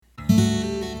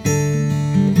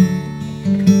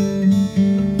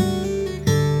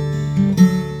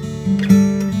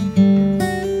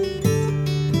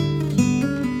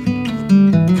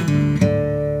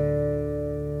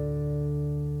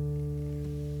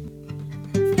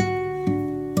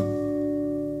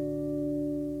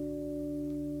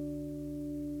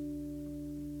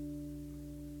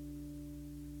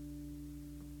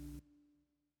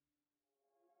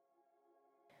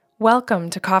Welcome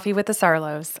to Coffee with the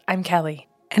Sarlos. I'm Kelly.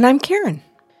 And I'm Karen.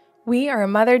 We are a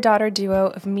mother-daughter duo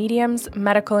of mediums,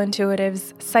 medical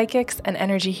intuitives, psychics, and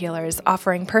energy healers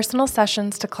offering personal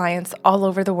sessions to clients all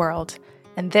over the world.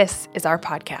 And this is our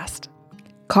podcast.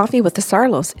 Coffee with the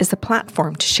Sarlos is a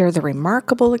platform to share the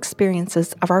remarkable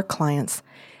experiences of our clients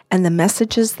and the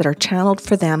messages that are channeled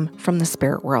for them from the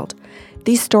spirit world.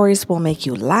 These stories will make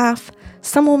you laugh,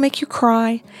 some will make you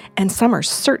cry, and some are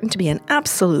certain to be an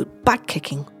absolute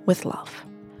butt-kicking with love.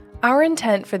 Our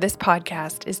intent for this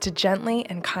podcast is to gently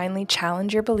and kindly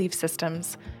challenge your belief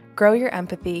systems, grow your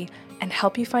empathy, and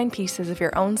help you find pieces of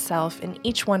your own self in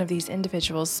each one of these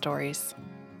individuals' stories.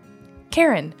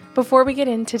 Karen, before we get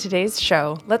into today's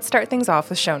show, let's start things off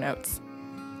with show notes.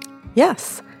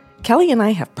 Yes, Kelly and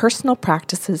I have personal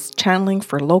practices channeling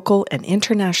for local and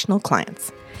international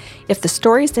clients. If the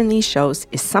stories in these shows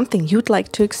is something you'd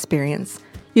like to experience,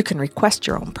 you can request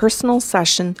your own personal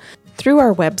session through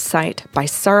our website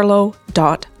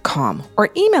bysarlo.com or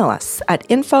email us at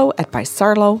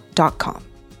info@bysarlo.com.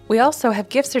 We also have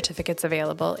gift certificates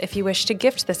available if you wish to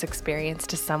gift this experience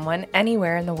to someone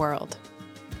anywhere in the world.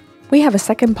 We have a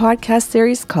second podcast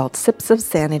series called Sips of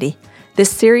Sanity.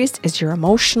 This series is your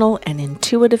emotional and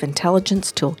intuitive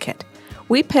intelligence toolkit.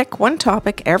 We pick one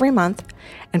topic every month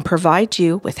and provide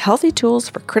you with healthy tools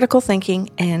for critical thinking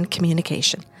and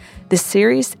communication. This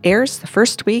series airs the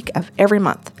first week of every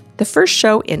month. The first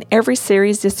show in every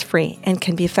series is free and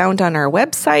can be found on our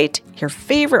website, your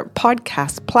favorite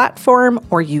podcast platform,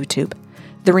 or YouTube.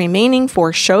 The remaining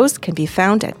 4 shows can be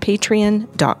found at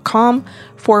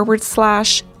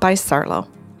patreon.com/bysarlo.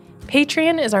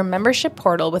 Patreon is our membership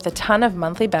portal with a ton of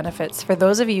monthly benefits for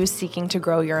those of you seeking to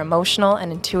grow your emotional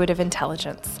and intuitive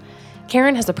intelligence.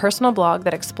 Karen has a personal blog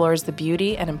that explores the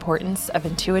beauty and importance of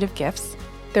intuitive gifts.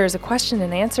 There is a question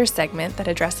and answer segment that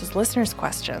addresses listeners'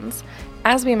 questions.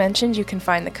 As we mentioned, you can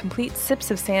find the complete Sips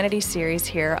of Sanity series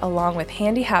here, along with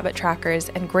handy habit trackers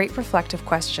and great reflective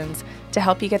questions to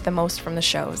help you get the most from the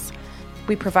shows.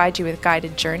 We provide you with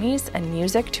guided journeys and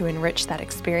music to enrich that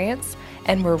experience,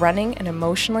 and we're running an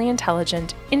emotionally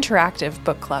intelligent, interactive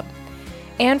book club.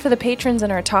 And for the patrons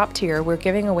in our top tier, we're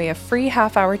giving away a free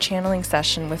half-hour channeling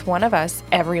session with one of us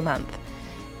every month.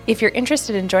 If you're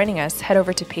interested in joining us, head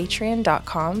over to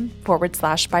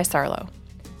patreon.com/bysarlo.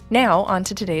 Now, on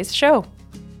to today's show.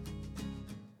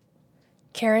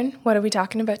 Karen, what are we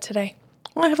talking about today?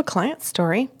 Well, I have a client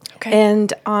story. Okay.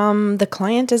 And the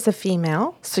client is a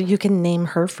female, so you can name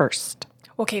her first.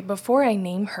 Okay, before I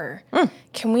name her,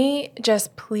 can we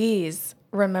just please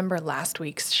remember last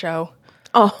week's show?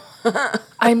 Oh,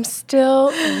 I'm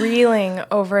still reeling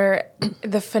over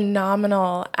the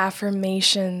phenomenal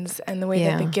affirmations and the way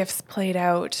that the gifts played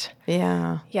out.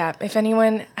 yeah. Yeah, if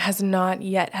anyone has not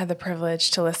yet had the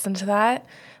privilege to listen to that,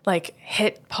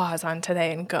 hit pause on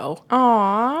today and go.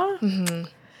 Aw. Mm-hmm.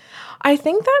 I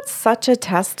think that's such a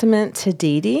testament to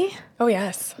Dee Dee. Oh,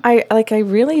 yes. I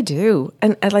really do.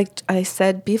 And like I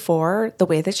said before, the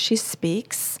way that she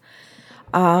speaks,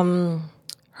 her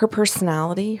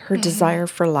personality, her desire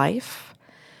for life,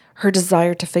 her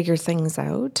desire to figure things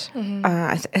out.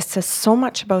 It says so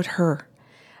much about her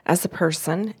as a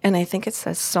person, and I think it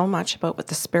says so much about what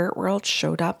the spirit world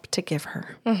showed up to give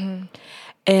her. Mm-hmm.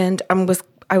 And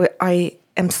I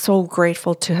am so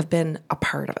grateful to have been a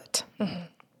part of it. Mm-hmm.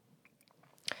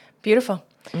 Beautiful.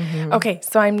 Mm-hmm. Okay,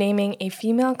 so I'm naming a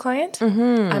female client.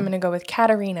 Mm-hmm. I'm going to go with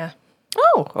Katarina.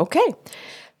 Oh, okay.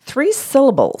 3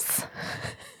 syllables.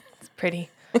 It's pretty.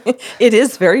 It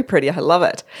is very pretty. I love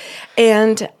it.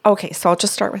 And okay, so I'll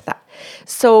just start with that.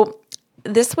 So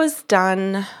this was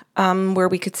done where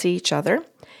we could see each other.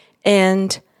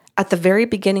 And at the very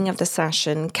beginning of the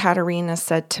session, Katarina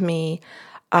said to me,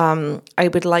 I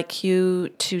would like you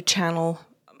to channel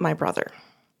my brother.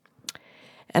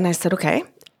 And I said, okay.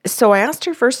 So I asked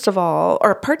her first of all,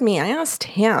 or pardon me, I asked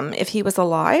him if he was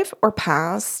alive or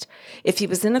passed, if he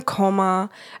was in a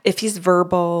coma, if he's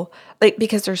verbal,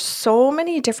 because there's so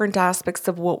many different aspects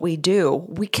of what we do.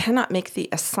 We cannot make the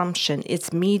assumption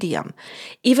it's medium,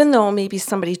 even though maybe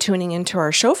somebody tuning into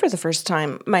our show for the first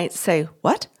time might say,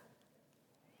 what?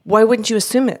 Why wouldn't you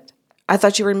assume it? I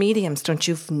thought you were mediums. Don't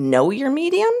you know you're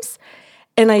mediums?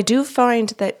 And I do find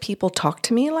that people talk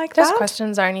to me like Those that.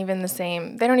 questions aren't even the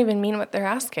same. They don't even mean what they're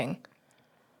asking.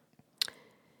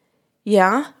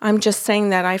 Yeah, I'm just saying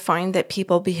that I find that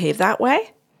people behave that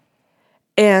way.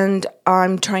 And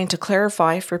I'm trying to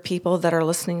clarify for people that are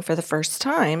listening for the first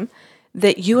time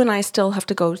that you and I still have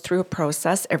to go through a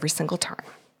process every single time.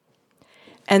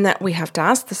 And that we have to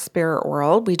ask the spirit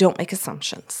world. We don't make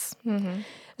assumptions. Mm-hmm.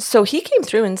 So he came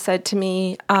through and said to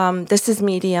me, this is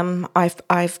medium.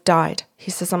 I've died.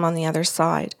 He says, I'm on the other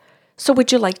side. So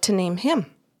would you like to name him?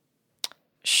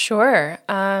 Sure.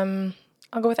 I'll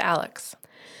go with Alex.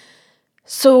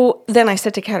 So then I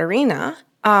said to Katerina,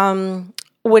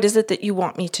 what is it that you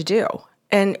want me to do?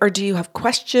 Or do you have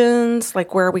questions?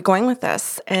 Like, where are we going with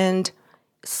this? And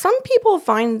some people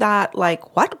find that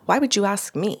like, what? Why would you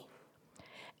ask me?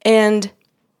 And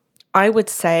I would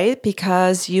say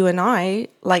because you and I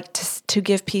like to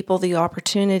give people the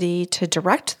opportunity to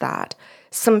direct that.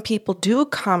 Some people do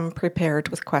come prepared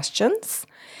with questions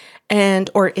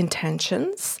or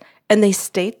intentions, and they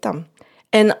state them.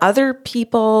 And other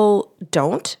people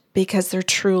don't because they're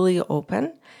truly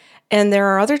open. And there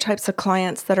are other types of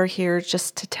clients that are here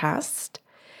just to test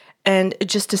and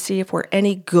just to see if we're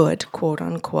any good, quote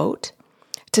unquote,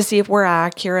 to see if we're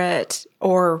accurate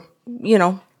or,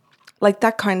 like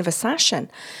that kind of a session.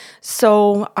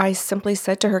 So I simply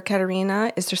said to her,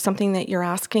 Katerina, is there something that you're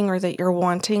asking or that you're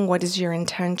wanting? What is your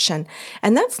intention?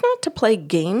 And that's not to play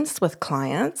games with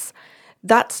clients.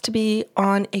 That's to be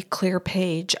on a clear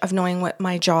page of knowing what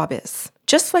my job is.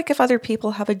 Just like if other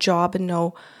people have a job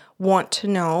and want to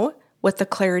know what the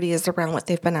clarity is around what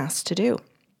they've been asked to do.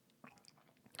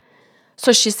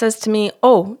 So she says to me,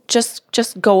 oh, just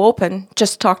go open,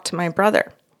 just talk to my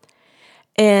brother.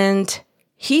 And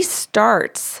he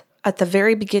starts at the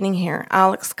very beginning here.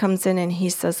 Alex comes in and he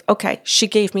says, okay, she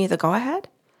gave me the go-ahead.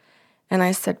 And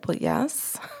I said, well,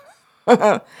 yes.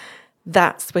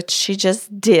 That's what she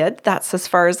just did. That's as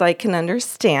far as I can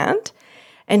understand.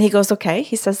 And he goes, okay.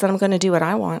 He says that I'm going to do what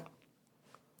I want.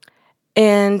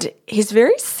 And he's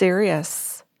very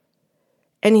serious.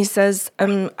 And he says,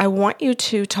 I want you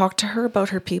to talk to her about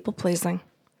her people pleasing.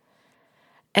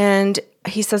 And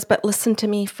he says, but listen to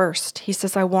me first. He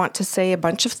says, I want to say a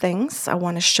bunch of things. I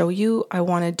want to show you. I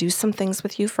want to do some things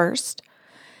with you first.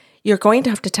 You're going to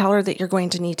have to tell her that you're going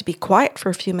to need to be quiet for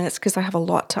a few minutes because I have a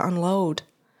lot to unload.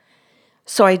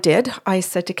 So I did. I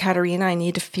said to Katerina, I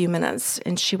need a few minutes.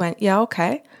 And she went, yeah,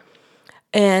 okay.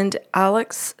 And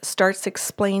Alex starts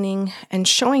explaining and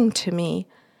showing to me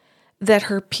that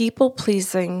her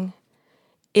people-pleasing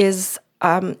is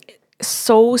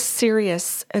so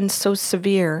serious and so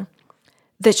severe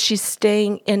that she's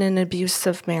staying in an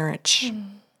abusive marriage.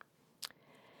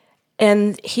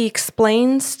 And he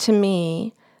explains to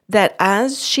me that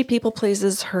as she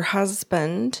people-pleases her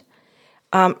husband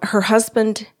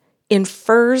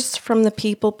infers from the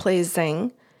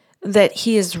people-pleasing that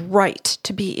he is right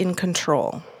to be in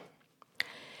control,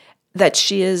 that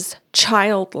she is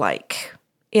childlike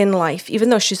in life, even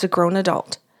though she's a grown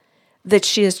adult, that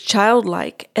she is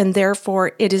childlike, and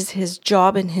therefore it is his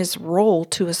job and his role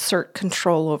to assert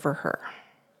control over her.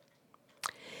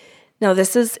 Now,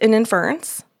 this is an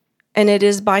inference, and it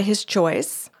is by his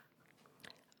choice,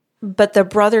 but the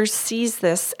brother sees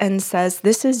this and says,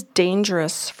 this is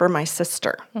dangerous for my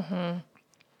sister. Mm-hmm.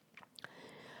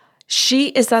 She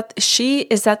is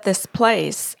at this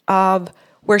place of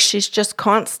where she's just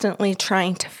constantly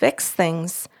trying to fix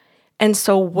things. And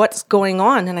so what's going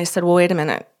on? And I said, well, wait a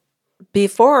minute.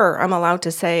 Before I'm allowed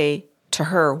to say to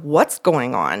her what's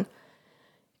going on,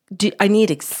 I need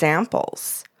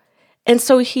examples. And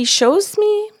so he shows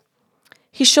me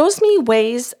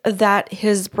ways that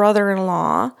his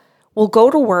brother-in-law will go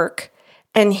to work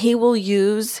and he will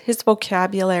use his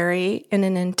vocabulary in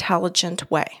an intelligent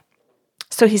way.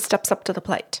 So he steps up to the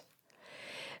plate.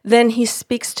 Then he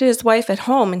speaks to his wife at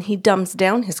home and he dumbs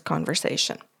down his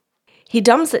conversation. He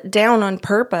dumbs it down on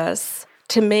purpose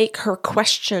to make her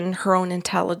question her own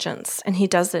intelligence, and he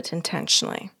does it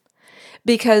intentionally.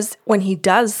 Because when he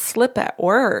does slip at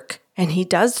work and he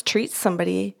does treat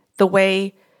somebody the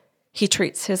way he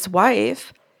treats his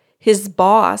wife, his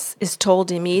boss is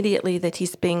told immediately that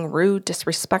he's being rude,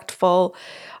 disrespectful,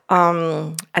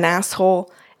 an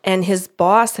asshole, and his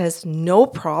boss has no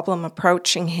problem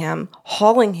approaching him,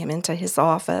 hauling him into his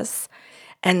office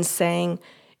and saying,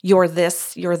 you're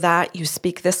this, you're that, you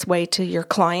speak this way to your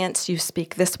clients, you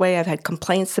speak this way, I've had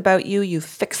complaints about you, you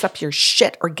fix up your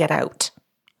shit or get out.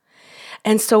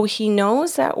 And so he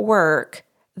knows at work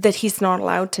that he's not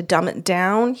allowed to dumb it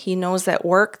down. He knows at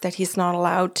work that he's not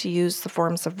allowed to use the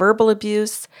forms of verbal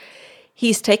abuse.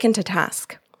 He's taken to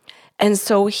task. And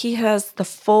so he has the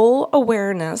full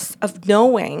awareness of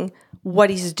knowing what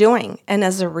he's doing. And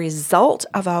as a result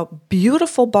of a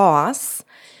beautiful boss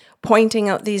pointing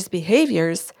out these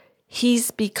behaviors, he's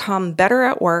become better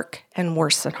at work and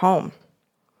worse at home.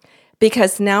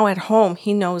 Because now at home,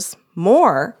 he knows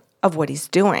more of what he's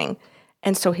doing.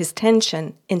 And so his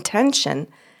intention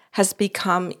has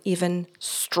become even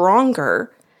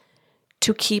stronger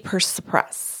to keep her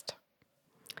suppressed.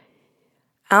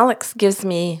 Alex gives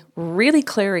me really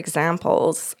clear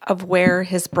examples of where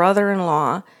his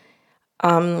brother-in-law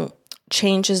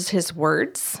changes his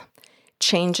words,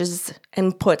 changes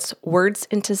and puts words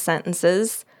into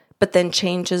sentences, but then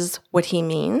changes what he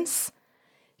means,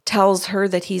 tells her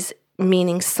that he's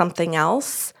meaning something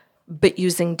else, but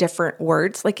using different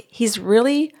words. Like he's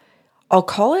really, I'll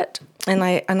call it, and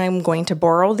I'm going to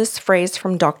borrow this phrase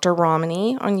from Dr.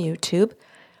 Romney on YouTube,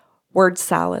 word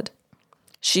salad.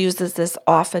 She uses this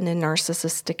often in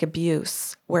narcissistic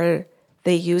abuse, where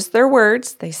they use their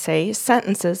words, they say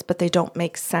sentences, but they don't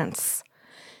make sense.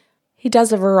 He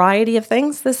does a variety of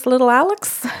things, this little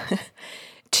Alex,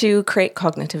 to create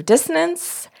cognitive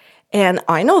dissonance. And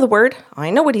I know the word, I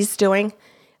know what he's doing.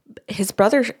 His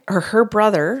brother or her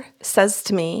brother says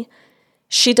to me,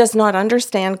 she does not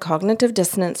understand cognitive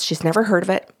dissonance. She's never heard of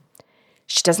it.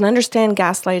 She doesn't understand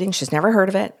gaslighting. She's never heard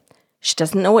of it. She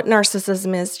doesn't know what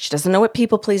narcissism is. She doesn't know what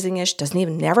people pleasing is. She doesn't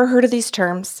even never heard of these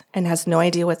terms and has no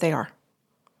idea what they are.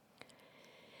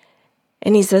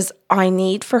 And he says, I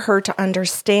need for her to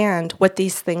understand what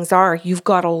these things are. You've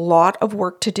got a lot of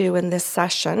work to do in this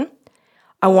session.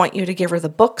 I want you to give her the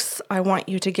books. I want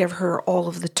you to give her all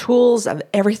of the tools of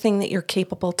everything that you're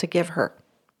capable to give her.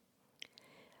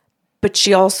 But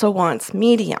she also wants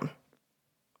medium.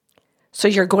 So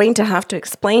you're going to have to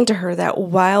explain to her that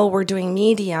while we're doing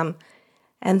medium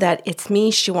and that it's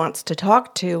me she wants to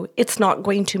talk to, it's not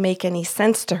going to make any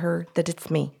sense to her that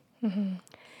it's me. Mm-hmm.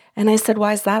 And I said,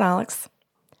 why is that, Alex?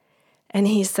 And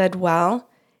he said,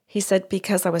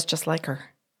 because I was just like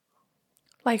her.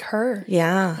 Like her?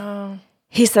 Yeah. Oh.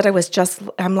 He said,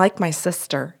 I'm like my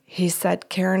sister. He said,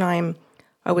 Karen,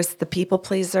 I was the people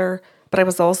pleaser, but I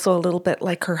was also a little bit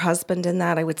like her husband in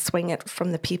that I would swing it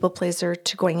from the people pleaser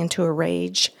to going into a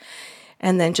rage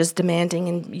and then just demanding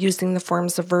and using the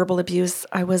forms of verbal abuse.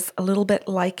 I was a little bit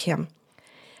like him.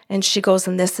 And she goes,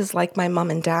 and this is like my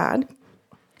mom and dad,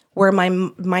 where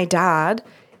my dad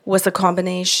was a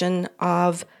combination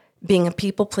of being a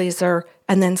people pleaser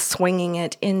and then swinging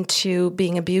it into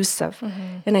being abusive.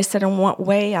 Mm-hmm. And I said, in what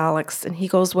way, Alex? And he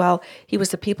goes, well, he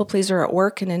was a people pleaser at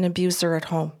work and an abuser at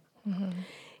home. Mm-hmm.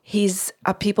 He's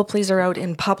a people pleaser out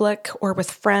in public or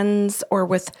with friends or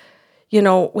with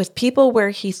people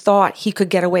where he thought he could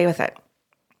get away with it.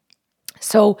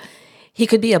 So he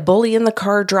could be a bully in the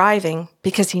car driving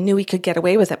because he knew he could get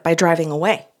away with it by driving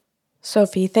away. So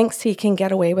if he thinks he can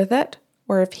get away with it,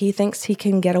 or if he thinks he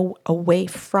can get away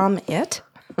from it,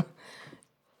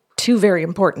 two very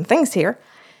important things here,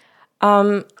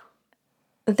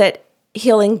 that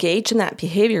he'll engage in that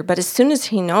behavior. But as soon as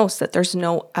he knows that there's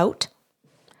no out,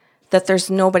 that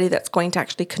there's nobody that's going to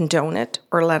actually condone it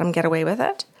or let him get away with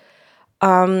it,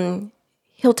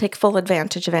 he'll take full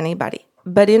advantage of anybody.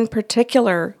 But in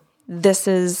particular, this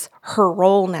is her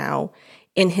role now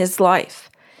in his life.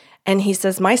 And he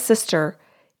says, my sister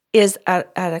is at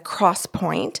a cross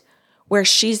point where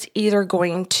she's either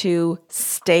going to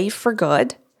stay for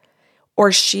good or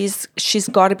she's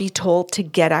got to be told to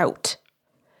get out.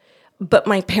 But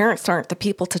my parents aren't the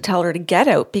people to tell her to get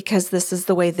out because this is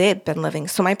the way they've been living.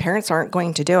 So my parents aren't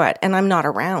going to do it, and I'm not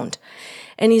around.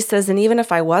 And he says, and even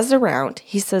if I was around,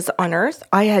 he says, on earth,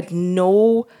 I had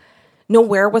no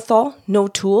wherewithal, no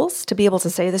tools to be able to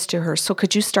say this to her. So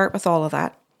could you start with all of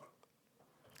that?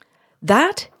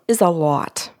 That is a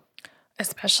lot.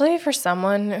 Especially for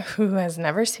someone who has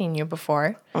never seen you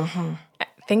before,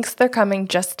 thinks they're coming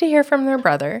just to hear from their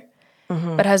brother,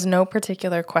 but has no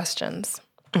particular questions.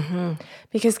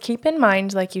 Because keep in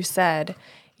mind, like you said,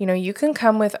 you can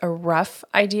come with a rough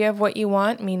idea of what you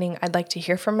want, meaning I'd like to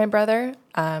hear from my brother.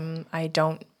 I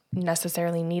don't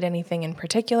necessarily need anything in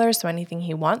particular, so anything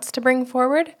he wants to bring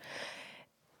forward.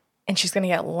 And she's going to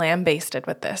get lambasted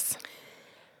with this.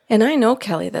 And I know,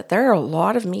 Kelly, that there are a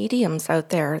lot of mediums out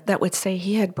there that would say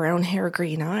he had brown hair,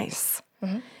 green eyes,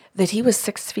 that he was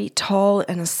 6 feet tall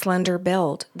and a slender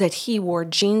build, that he wore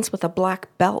jeans with a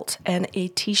black belt and a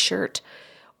T-shirt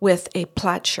with a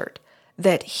plaid shirt,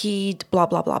 that he blah,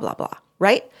 blah, blah, blah, blah,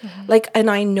 right?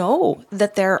 And I know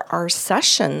that there are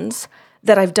sessions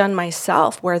that I've done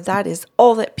myself where that is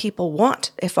all that people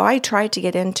want. If I try to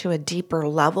get into a deeper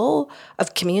level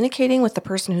of communicating with the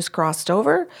person who's crossed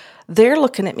over, they're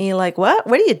looking at me like, what?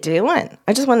 What are you doing?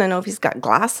 I just want to know if he's got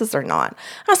glasses or not.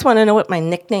 I just want to know what my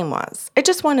nickname was. I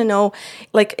just want to know,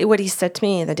 what he said to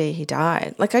me the day he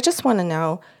died. I just want to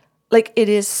know, it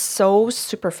is so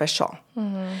superficial.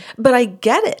 But I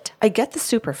get it. I get the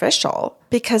superficial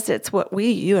because it's what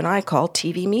you and I call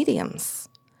TV mediums,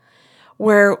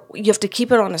 where you have to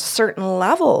keep it on a certain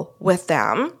level with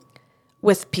them,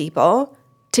 with people,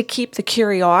 to keep the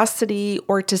curiosity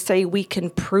or to say we can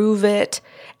prove it,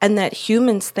 and that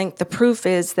humans think the proof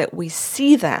is that we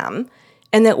see them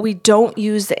and that we don't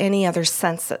use any other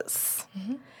senses.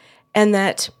 And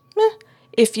that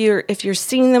If you're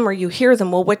seeing them or you hear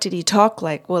them, well, what did he talk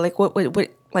like? Well, like what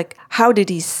like how did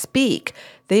he speak?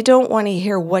 They don't want to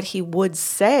hear what he would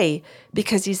say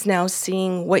because he's now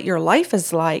seeing what your life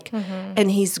is like,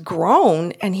 and he's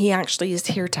grown and he actually is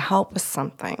here to help with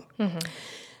something.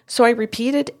 So I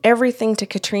repeated everything to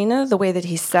Katrina the way that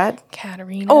he said.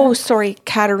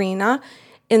 Katerina,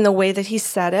 in the way that he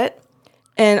said it.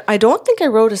 And I don't think I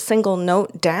wrote a single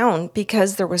note down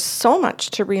because there was so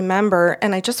much to remember,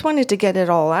 and I just wanted to get it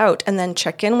all out and then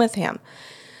check in with him.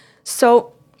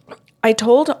 So I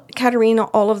told Katerina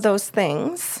all of those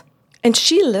things, and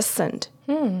she listened.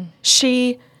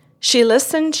 She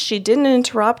listened. She didn't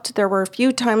interrupt. There were a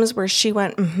few times where she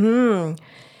went, and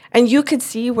you could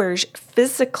see where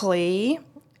physically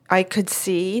I could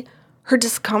see her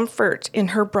discomfort in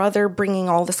her brother bringing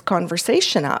all this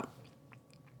conversation up.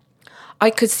 I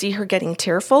could see her getting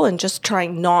tearful and just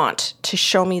trying not to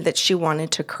show me that she wanted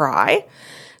to cry.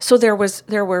 So there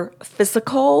were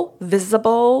physical,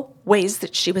 visible ways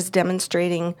that she was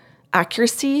demonstrating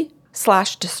accuracy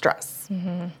 / distress.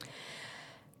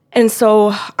 And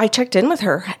so I checked in with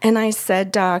her and I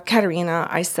said, Katerina,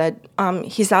 I said,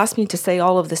 he's asked me to say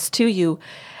all of this to you.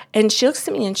 And she looks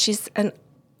at me and she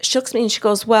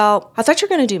goes, well, I thought you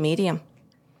were going to do medium.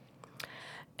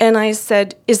 And I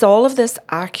said, is all of this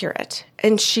accurate?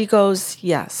 And she goes,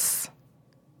 yes.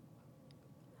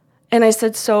 And I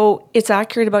said, so it's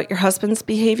accurate about your husband's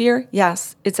behavior?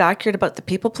 Yes. It's accurate about the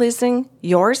people pleasing?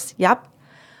 Yours? Yep.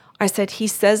 I said, he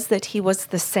says that he was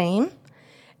the same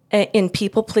in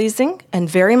people pleasing and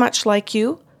very much like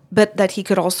you, but that he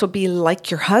could also be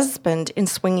like your husband in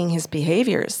swinging his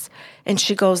behaviors. And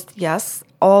she goes, yes,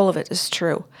 all of it is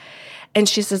true. And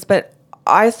she says, but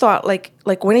I thought like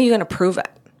when are you going to prove it?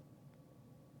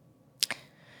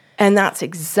 And that's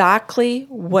exactly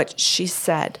what she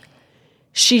said.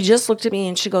 She just looked at me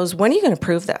and she goes, when are you going to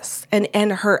prove this?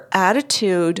 And her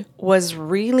attitude was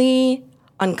really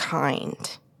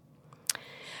unkind.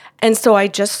 And so I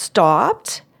just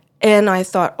stopped and I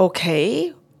thought,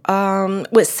 okay,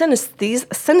 with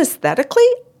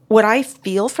synesthetically, what I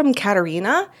feel from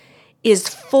Katerina is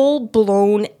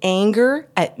full-blown anger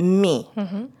at me.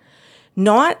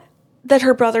 Not that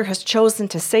her brother has chosen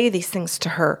to say these things to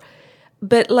her,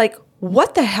 but like,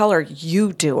 what the hell are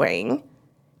you doing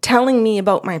telling me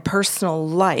about my personal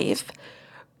life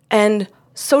and,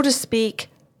 so to speak,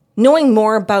 knowing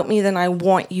more about me than I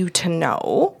want you to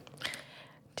know?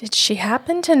 Did she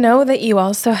happen to know that you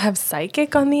also have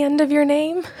psychic on the end of your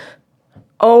name?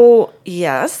 Oh,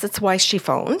 yes. That's why she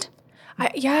phoned.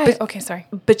 Okay, sorry.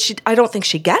 But I don't think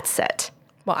she gets it.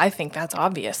 Well, I think that's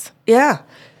obvious. Yeah.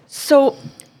 So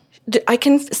I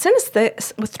can,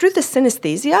 through the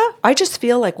synesthesia, I just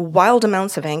feel like wild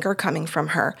amounts of anger coming from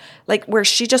her. Like where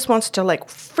she just wants to like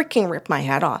freaking rip my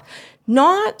head off.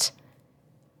 Not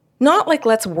like,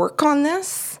 let's work on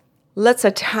this. Let's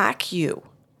attack you.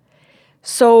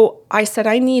 So I said,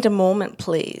 I need a moment,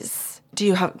 please.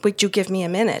 Would you give me a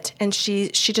minute? And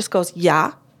she just goes,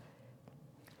 yeah.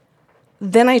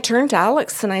 Then I turned to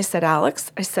Alex and I said,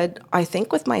 Alex, I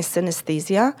think with my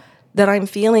synesthesia that I'm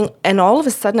feeling, and all of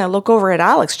a sudden I look over at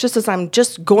Alex just as I'm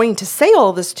just going to say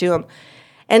all this to him.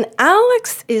 And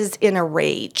Alex is in a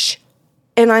rage.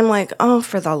 And I'm like, oh,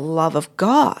 for the love of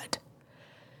God.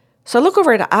 So I look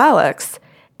over at Alex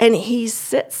and he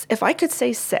sits, if I could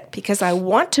say sit, because I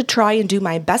want to try and do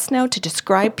my best now to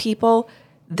describe people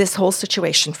this whole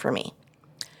situation for me.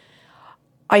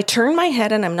 I turn my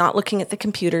head and I'm not looking at the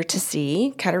computer to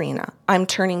see Katerina. I'm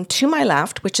turning to my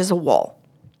left, which is a wall.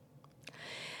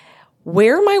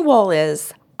 Where my wall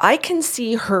is, I can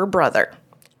see her brother,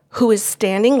 who is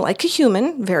standing like a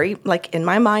human, very like in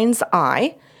my mind's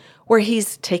eye, where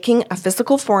he's taking a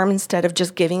physical form instead of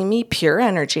just giving me pure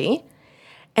energy.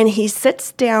 And he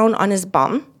sits down on his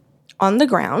bum on the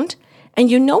ground. And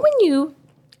you know when you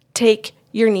take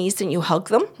your knees and you hug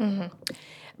them,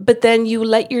 but then you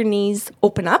let your knees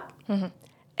open up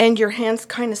and your hands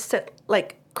kind of sit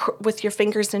like with your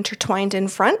fingers intertwined in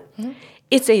front?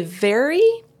 It's a very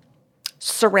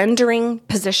surrendering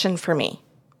position for me.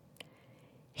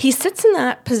 He sits in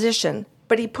that position,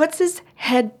 but he puts his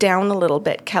head down a little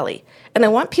bit, Kelly. And I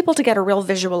want people to get a real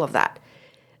visual of that.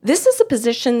 This is a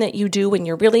position that you do when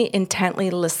you're really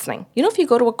intently listening. You know, if you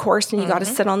go to a course and you got to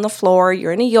sit on the floor,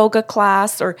 you're in a yoga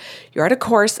class or you're at a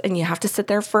course and you have to sit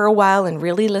there for a while and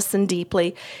really listen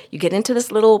deeply. You get into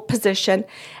this little position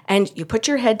and you put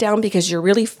your head down because you're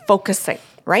really focusing,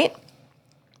 right?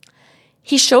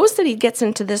 He shows that he gets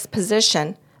into this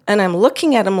position and I'm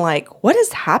looking at him like, what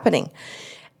is happening?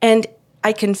 And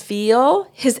I can feel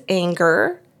his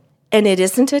anger, and it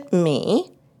isn't at me,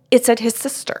 it's at his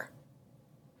sister.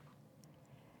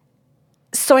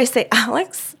 So I say,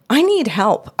 Alex, I need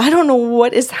help. I don't know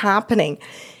what is happening.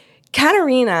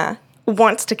 Katerina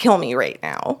wants to kill me right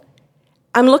now.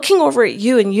 I'm looking over at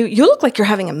you and you look like you're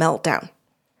having a meltdown.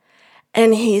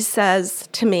 And he says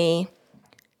to me,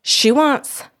 she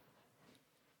wants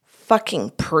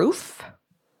fucking proof.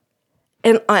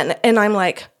 And I'm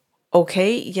like,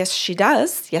 okay, yes, she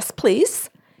does. Yes, please.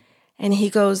 And he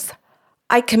goes,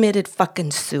 I committed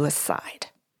fucking suicide.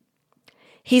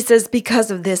 He says, because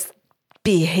of this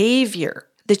behavior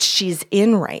that she's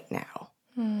in right now.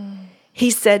 He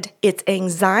said, it's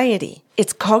anxiety.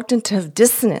 It's cognitive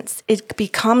dissonance. It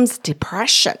becomes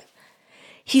depression.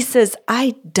 He says,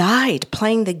 I died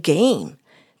playing the game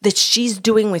that she's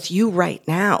doing with you right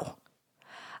now.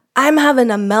 I'm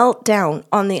having a meltdown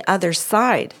on the other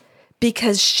side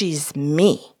because she's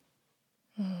me.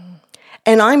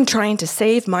 And I'm trying to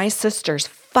save my sister's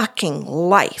fucking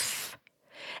life.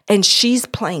 And she's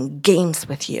playing games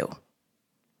with you.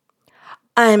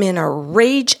 I'm in a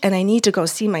rage and I need to go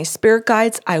see my spirit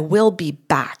guides. I will be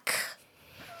back.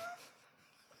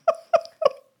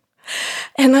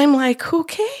 And I'm like,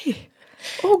 okay.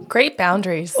 Oh, great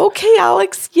boundaries. Okay,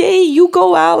 Alex. Yay, you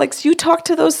go, Alex. You talk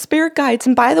to those spirit guides.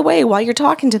 And by the way, while you're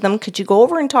talking to them, could you go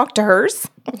over and talk to hers?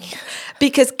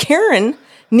 Because Karen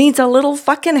needs a little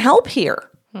fucking help here.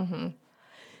 Mm-hmm.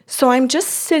 So I'm just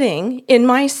sitting in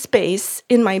my space,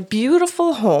 in my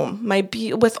beautiful home,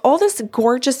 with all this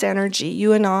gorgeous energy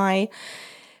you and I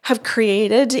have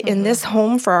created in this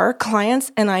home for our clients.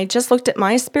 And I just looked at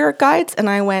my spirit guides and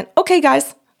I went, okay,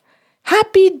 guys,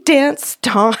 happy dance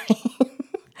time.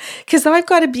 Because I've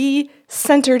got to be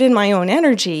centered in my own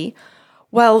energy.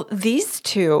 While these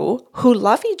two who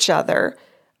love each other,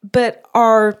 but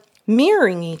are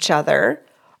mirroring each other,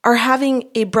 are having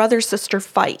a brother-sister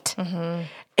fight. Mm-hmm.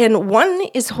 And one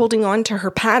is holding on to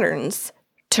her patterns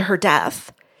to her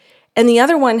death. And the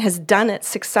other one has done it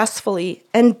successfully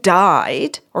and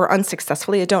died, or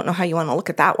unsuccessfully. I don't know how you want to look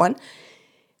at that one.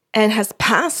 And has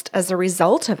passed as a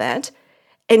result of it.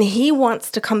 And he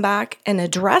wants to come back and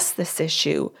address this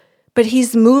issue. But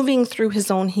he's moving through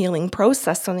his own healing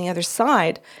process on the other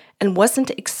side and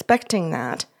wasn't expecting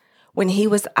that when he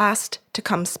was asked to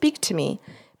come speak to me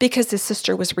because his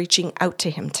sister was reaching out to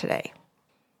him today.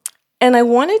 And I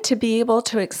wanted to be able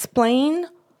to explain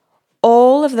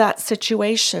all of that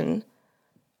situation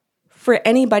for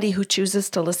anybody who chooses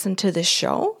to listen to this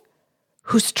show,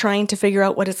 who's trying to figure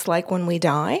out what it's like when we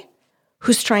die,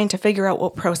 who's trying to figure out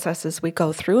what processes we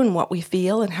go through and what we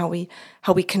feel and how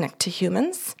we connect to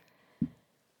humans,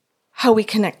 how we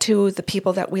connect to the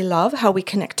people that we love, how we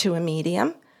connect to a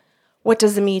medium. What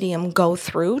does a medium go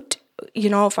through?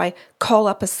 You know, if I call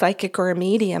up a psychic or a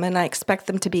medium and I expect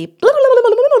them to be blah, blah, blah,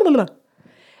 blah, blah, blah, blah,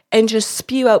 and just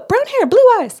spew out brown hair, blue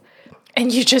eyes.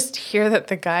 And you just hear that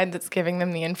the guide that's giving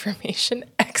them the information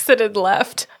exited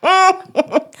left.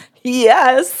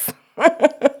 Yes.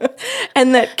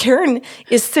 And that Karen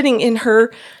is sitting in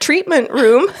her treatment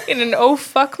room. In an oh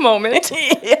fuck moment.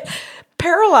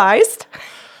 Paralyzed.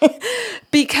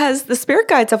 Because the spirit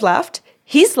guides have left.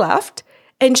 He's left.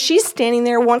 And she's standing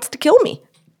there, wants to kill me.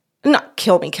 Not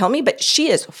kill me, but she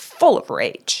is full of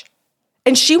rage.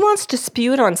 And she wants to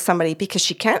spew it on somebody because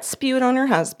she can't spew it on her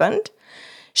husband.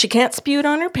 She can't spew it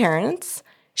on her parents.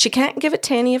 She can't give it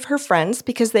to any of her friends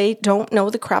because they don't know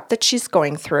the crap that she's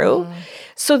going through.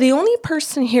 So the only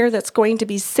person here that's going to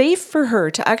be safe for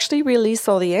her to actually release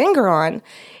all the anger on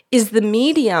is the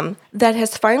medium that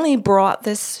has finally brought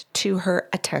this to her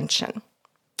attention.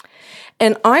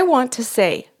 And I want to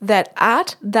say that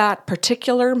at that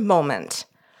particular moment,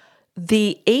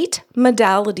 the 8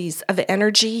 modalities of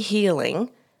energy healing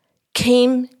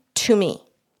came to me.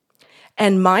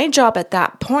 And my job at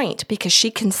that point, because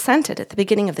she consented at the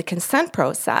beginning of the consent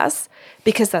process,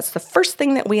 because that's the first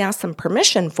thing that we ask them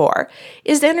permission for,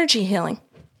 is energy healing.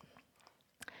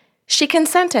 She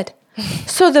consented.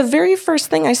 So the very first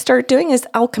thing I start doing is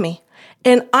alchemy.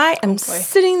 And I am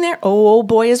sitting there. Oh,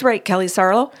 boy is right, Kelly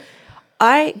Sarlo.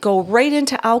 I go right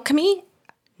into alchemy.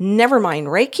 Never mind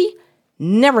Reiki.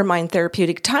 Never mind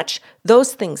therapeutic touch.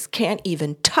 Those things can't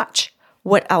even touch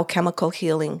what alchemical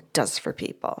healing does for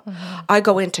people. Mm-hmm. I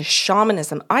go into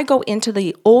shamanism. I go into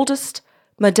the oldest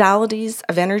modalities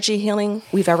of energy healing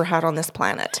we've ever had on this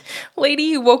planet. Lady,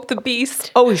 you woke the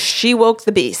beast. Oh, she woke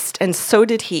the beast, and so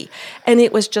did he. And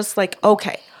it was just like,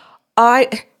 okay,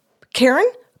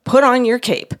 Karen, put on your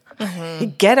cape.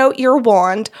 Mm-hmm. Get out your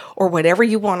wand or whatever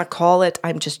you want to call it.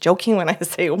 I'm just joking when I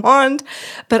say wand,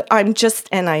 but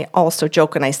and I also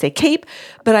joke when I say cape,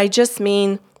 but I just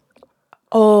mean,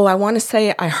 I want to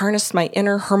say I harnessed my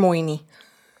inner Hermione.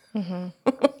 Mm-hmm.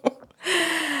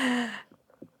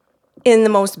 In the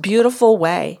most beautiful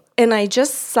way. And I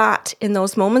just sat in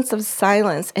those moments of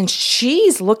silence, and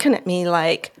she's looking at me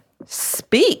like,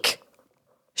 speak.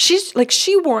 She's like,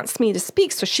 she wants me to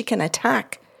speak so she can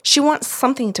attack. She wants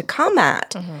something to come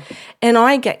at. And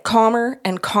I get calmer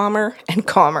and calmer and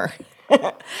calmer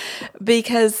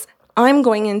because I'm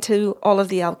going into all of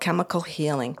the alchemical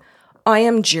healing. I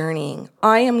am journeying.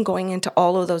 I am going into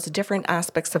all of those different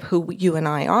aspects of who you and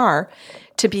I are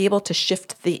to be able to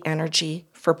shift the energy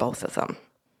for both of them.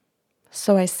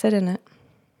 So I sit in it.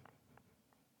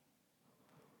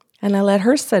 And I let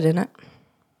her sit in it.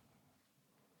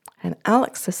 And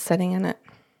Alex is sitting in it.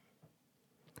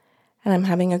 And I'm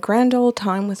having a grand old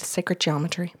time with sacred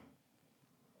geometry.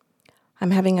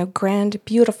 I'm having a grand,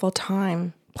 beautiful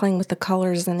time playing with the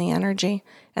colors and the energy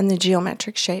and the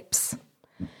geometric shapes,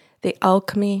 the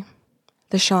alchemy,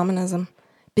 the shamanism,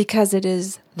 because it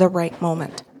is the right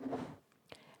moment.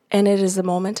 And it is a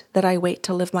moment that I wait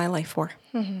to live my life for.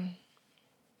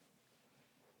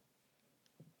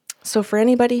 So for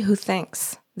anybody who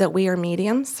thinks that we are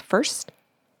mediums first,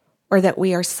 or that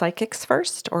we are psychics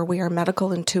first, or we are medical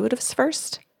intuitives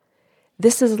first,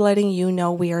 this is letting you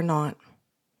know we are not.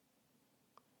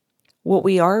 What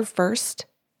we are first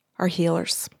are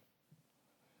healers.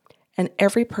 And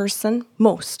every person,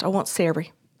 most, I won't say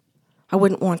every, I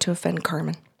wouldn't want to offend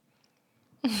Carmen.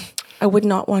 I would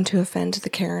not want to offend the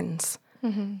Karens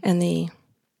and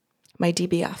my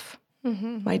DBF,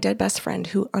 my dead best friend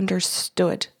who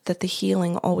understood that the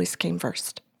healing always came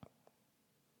first.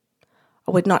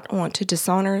 I would not want to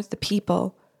dishonor the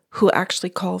people who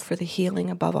actually call for the healing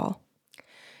above all.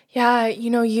 Yeah,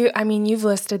 you've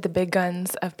listed the big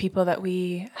guns of people that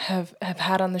we have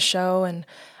had on the show, and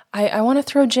I want to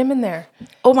throw Jim in there.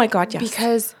 Oh my God, yes.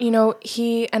 Because,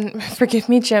 he, and forgive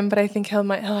me, Jim, but I think he'll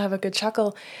have a good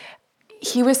chuckle.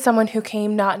 He was someone who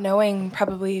came not knowing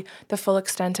probably the full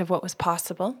extent of what was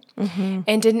possible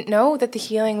and didn't know that the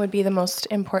healing would be the most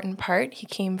important part. He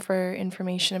came for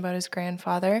information about his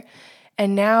grandfather,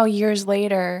 and now years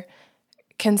later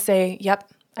can say,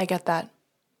 yep, I get that.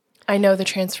 I know the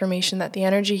transformation that the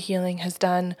energy healing has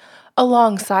done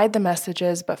alongside the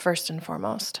messages, but first and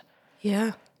foremost.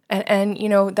 Yeah. And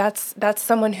that's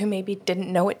someone who maybe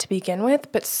didn't know it to begin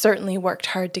with, but certainly worked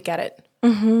hard to get it.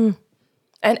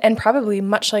 And probably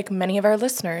much like many of our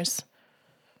listeners.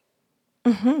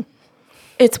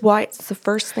 It's why it's the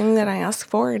first thing that I ask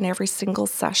for in every single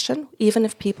session. Even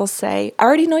if people say, I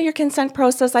already know your consent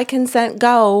process, I consent,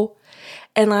 go.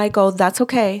 And I go, that's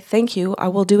okay, thank you, I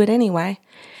will do it anyway.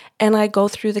 And I go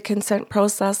through the consent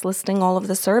process listing all of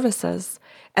the services.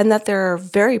 And that there are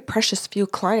very precious few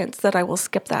clients that I will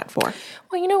skip that for.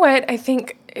 Well, you know what? I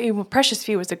think precious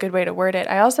few is a good way to word it.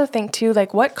 I also think, too,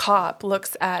 like what cop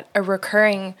looks at a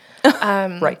recurring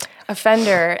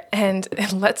offender and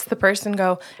lets the person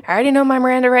go, I already know my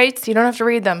Miranda rights. You don't have to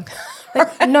read them.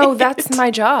 Like, no, that's my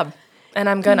job. And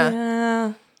I'm gonna.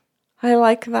 Yeah, I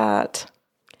like that.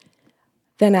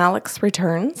 Then Alex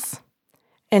returns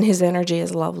and his energy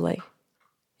is lovely.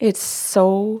 It's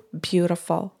so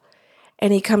beautiful.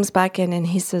 And he comes back in and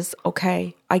he says,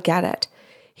 okay, I get it.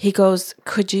 He goes,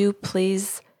 could you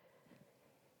please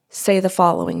say the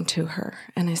following to her?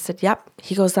 And I said, yep.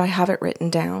 He goes, I have it written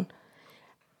down.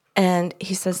 And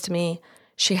he says to me,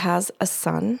 she has a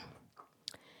son.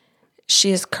 She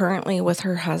is currently with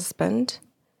her husband,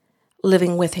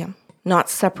 living with him, not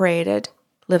separated,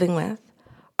 living with.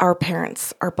 Our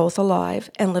parents are both alive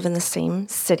and live in the same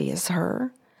city as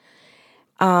her.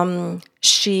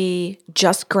 She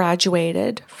just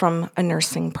graduated from a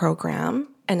nursing program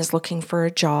and is looking for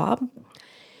a job.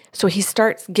 So he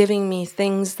starts giving me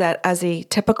things that as a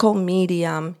typical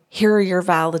medium, here are your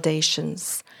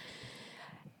validations.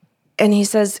 And he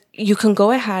says, you can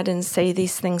go ahead and say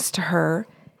these things to her.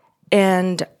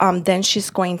 And then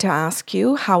she's going to ask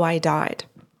you how I died.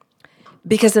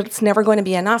 Because it's never going to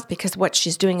be enough because what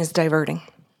she's doing is diverting.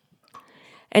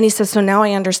 And he says, so now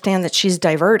I understand that she's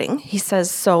diverting. He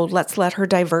says, so let's let her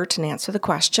divert and answer the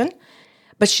question.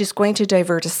 But she's going to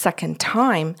divert a second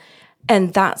time.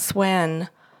 And that's when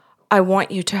I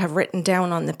want you to have written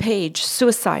down on the page,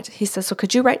 suicide. He says, so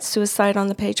could you write suicide on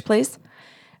the page, please?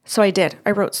 So I did.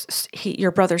 I wrote,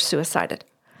 your brother suicided.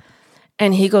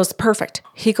 And he goes, perfect.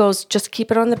 He goes, just keep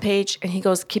it on the page. And he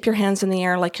goes, keep your hands in the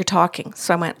air like you're talking.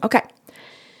 So I went, okay.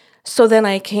 So then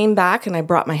I came back and I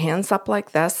brought my hands up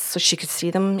like this so she could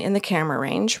see them in the camera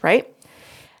range, right?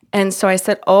 And so I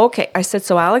said, oh, okay. I said,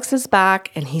 so Alex is back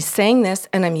and he's saying this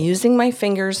and I'm using my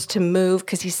fingers to move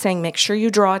because he's saying, make sure you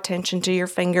draw attention to your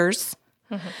fingers.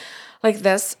 like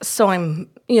this. So I'm,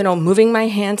 moving my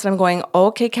hands and I'm going,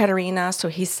 okay, Katerina. So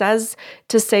he says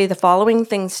to say the following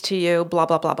things to you, blah,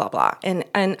 blah, blah, blah, blah. And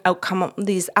out come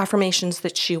these affirmations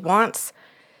that she wants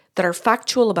that are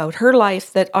factual about her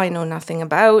life that I know nothing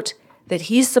about, that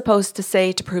he's supposed to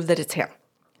say to prove that it's him.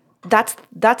 That's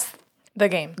The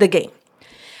game. the game.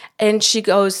 And she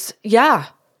goes, yeah.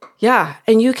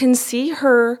 And you can see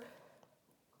her,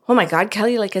 oh my God,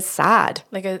 Kelly, like it's sad.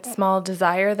 Like a small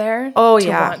desire there. Oh, to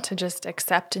yeah. want to just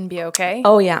accept and be okay.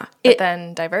 Oh yeah. But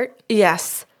then divert.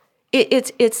 Yes.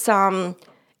 It's a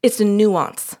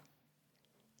nuance.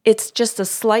 It's just a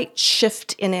slight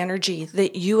shift in energy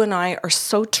that you and I are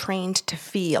so trained to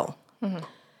feel. Mm-hmm.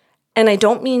 And I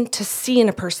don't mean to see in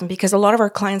a person because a lot of our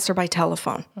clients are by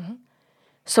telephone. Mm-hmm.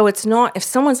 So it's not, if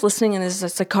someone's listening and is a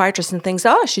psychiatrist and thinks,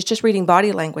 oh, she's just reading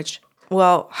body language.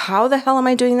 Well, how the hell am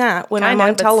I doing that when I'm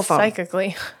on telephone?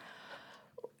 Psychically.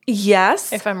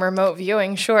 Yes. If I'm remote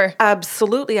viewing, sure.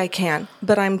 Absolutely I can.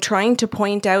 But I'm trying to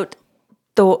point out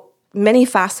the many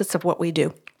facets of what we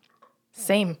do.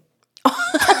 Same.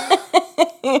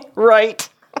 Right.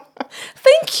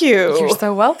 Thank you. You're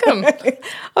so welcome.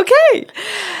 Okay.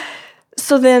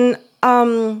 So then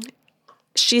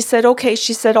she said, okay,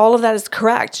 she said, all of that is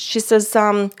correct. She says,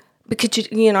 but could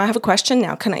you, I have a question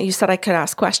now. You said I could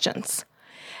ask questions.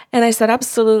 And I said,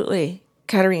 absolutely,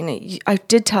 Katerina, I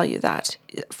did tell you that.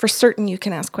 For certain you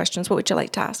can ask questions. What would you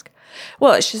like to ask?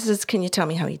 Well, she says, can you tell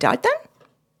me how he died then?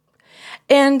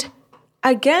 And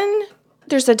again,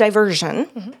 there's a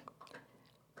diversion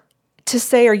to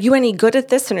say, are you any good at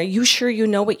this? And are you sure you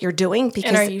know what you're doing? Because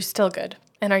And are you still good?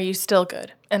 And are you still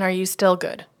good? And are you still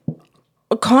good?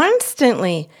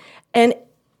 Constantly. And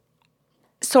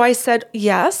so I said,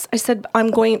 yes. I said,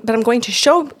 I'm going to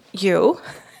show you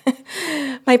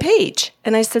my page.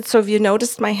 And I said, so have you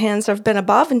noticed my hands have been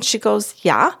above? And she goes,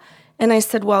 yeah. And I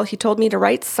said, well, he told me to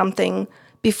write something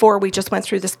before we just went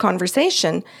through this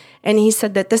conversation. And he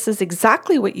said that this is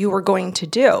exactly what you were going to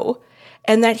do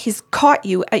and that he's caught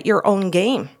you at your own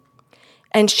game.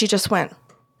 And she just went,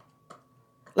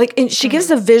 like, and she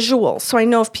gives a visual. So I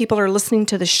know if people are listening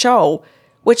to the show,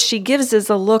 what she gives is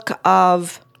a look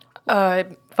of,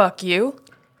 Fuck you.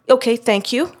 okay,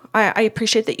 thank you. I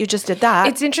appreciate that you just did that.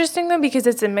 It's interesting though because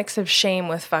it's a mix of shame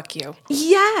with fuck you.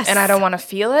 Yes. And I don't want to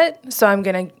feel it, so I'm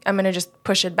gonna just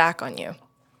push it back on you.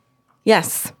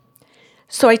 Yes.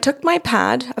 So I took my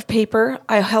pad of paper,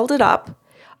 I held it up,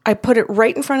 I put it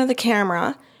right in front of the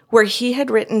camera where he had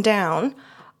written down,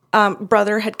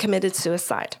 brother had committed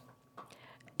suicide.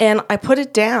 And I put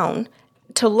it down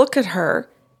to look at her,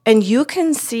 and you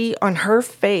can see on her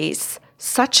face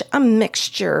such a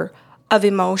mixture of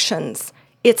emotions.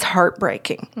 It's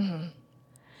heartbreaking. Mm-hmm.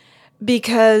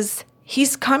 Because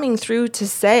he's coming through to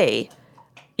say,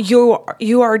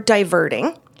 you are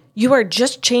diverting. You are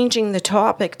just changing the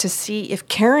topic to see if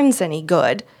Karen's any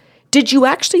good. Did you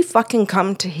actually fucking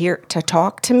come to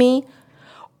talk to me?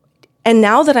 And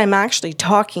now that I'm actually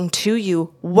talking to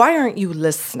you, why aren't you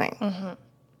listening?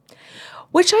 Mm-hmm.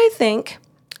 Which I think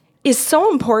is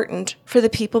so important for the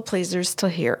people pleasers to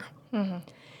hear. Mm-hmm.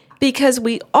 Because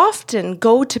we often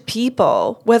go to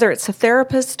people, whether it's a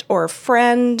therapist or a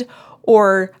friend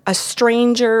or a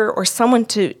stranger or someone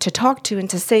to talk to and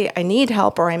to say, I need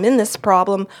help or I'm in this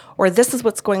problem or this is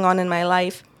what's going on in my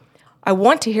life. I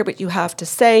want to hear what you have to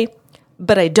say,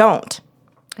 but I don't.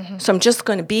 Mm-hmm. So I'm just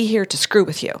going to be here to screw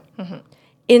with you. Mm-hmm.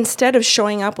 Instead of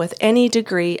showing up with any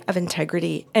degree of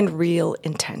integrity and real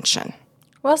intention.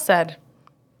 Well said.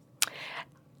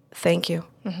 Thank you.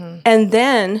 Mm-hmm. And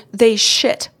then they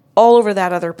shit all over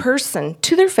that other person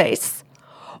to their face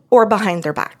or behind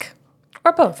their back.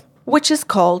 Or both. Which is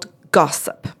called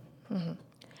gossip. Mm-hmm.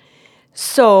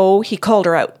 So he called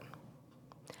her out.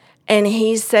 And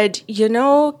he said,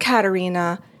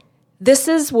 Katerina, this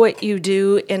is what you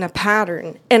do in a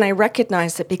pattern. And I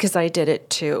recognize it because I did it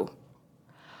too.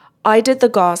 I did the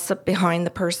gossip behind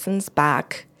the person's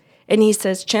back. And he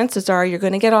says, chances are you're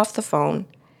going to get off the phone.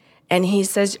 And he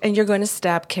says, and you're going to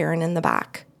stab Karen in the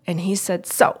back. And he said,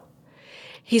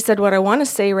 he said, what I want to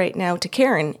say right now to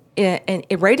Karen, and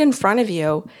right in front of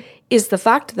you, is the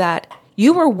fact that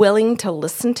you were willing to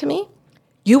listen to me.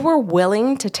 You were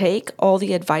willing to take all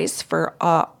the advice for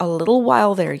a little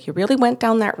while there. You really went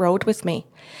down that road with me.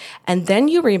 And then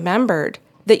you remembered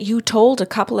that you told a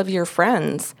couple of your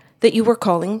friends that you were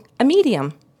calling a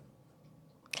medium.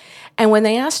 And when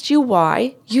they asked you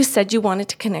why, you said you wanted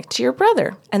to connect to your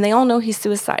brother. And they all know he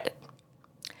suicided.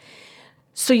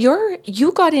 So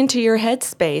you got into your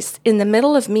headspace in the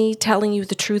middle of me telling you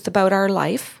the truth about our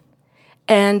life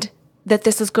and that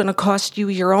this is going to cost you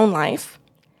your own life.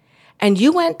 And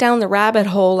you went down the rabbit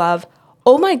hole of,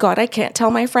 oh my God, I can't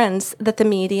tell my friends that the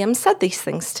medium said these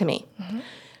things to me.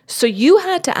 So you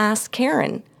had to ask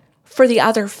Karen for the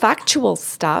other factual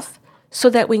stuff so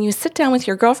that when you sit down with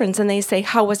your girlfriends and they say,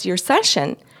 how was your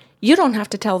session? You don't have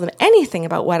to tell them anything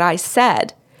about what I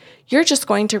said. You're just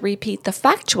going to repeat the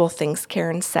factual things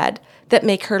Karen said that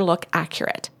make her look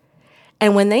accurate.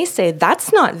 And when they say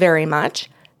that's not very much,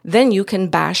 then you can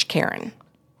bash Karen.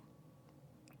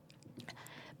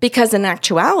 Because in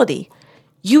actuality,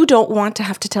 you don't want to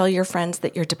have to tell your friends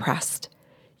that you're depressed.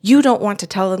 You don't want to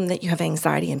tell them that you have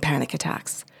anxiety and panic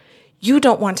attacks. You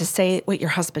don't want to say what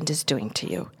your husband is doing to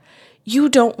you. You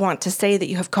don't want to say that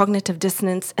you have cognitive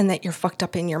dissonance and that you're fucked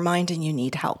up in your mind and you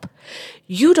need help.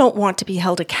 You don't want to be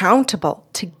held accountable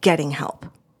to getting help.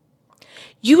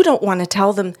 You don't want to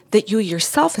tell them that you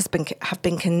yourself have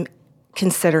been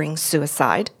considering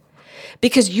suicide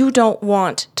because you don't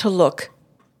want to look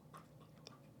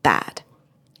bad.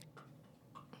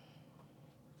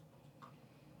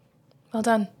 Well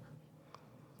done.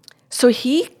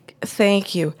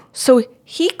 Thank you. So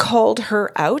he called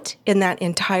her out in that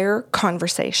entire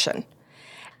conversation.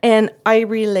 And I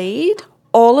relayed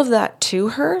all of that to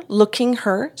her, looking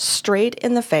her straight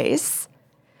in the face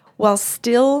while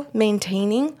still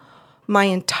maintaining my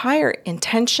entire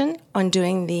intention on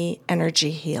doing the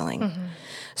energy healing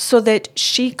so that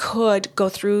she could go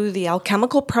through the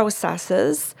alchemical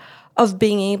processes of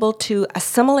being able to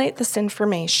assimilate this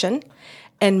information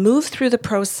and move through the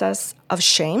process of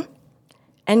shame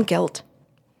and guilt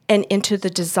and into the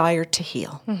desire to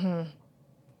heal.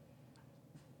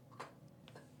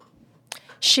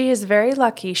 She is very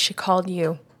lucky she called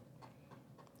you.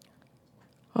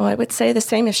 Oh, I would say the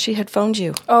same if she had phoned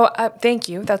you. Oh, thank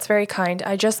you. That's very kind.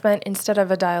 I just meant instead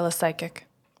of a dial a psychic.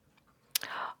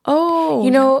 Oh,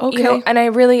 okay. And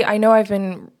I know I've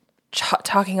been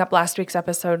talking up last week's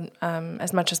episode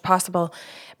as much as possible,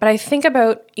 but I think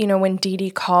about, when Dee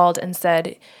Dee called and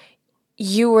said,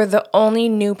 you were the only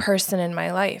new person in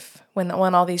my life when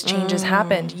all these changes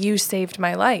happened. You saved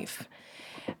my life.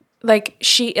 Like,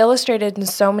 she illustrated in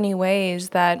so many ways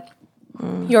that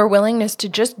your willingness to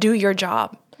just do your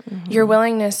job, your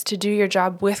willingness to do your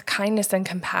job with kindness and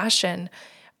compassion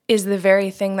is the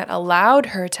very thing that allowed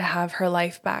her to have her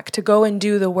life back, to go and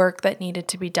do the work that needed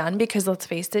to be done. Because let's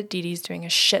face it, Dee Dee's doing a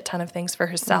shit ton of things for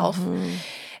herself.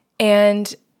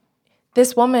 And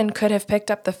this woman could have picked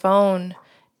up the phone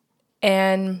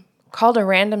and called a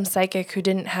random psychic who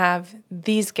didn't have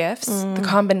these gifts, the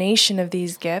combination of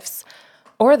these gifts,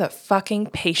 or the fucking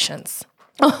patience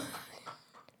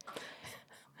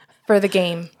for the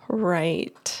game.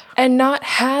 Right. And not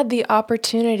had the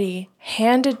opportunity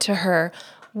handed to her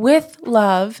with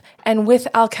love and with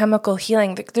alchemical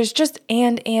healing. There's just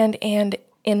and in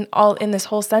this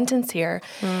whole sentence here,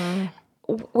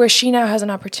 where she now has an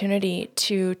opportunity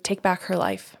to take back her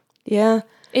life. Yeah.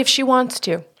 If she wants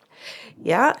to.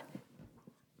 Yeah.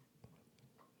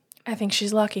 I think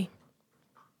she's lucky.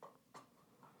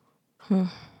 A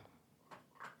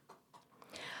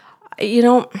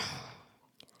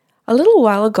little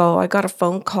while ago, I got a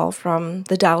phone call from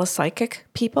the Dallas Psychic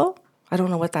people. I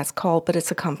don't know what that's called, but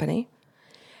it's a company.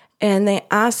 And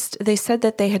they said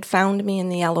that they had found me in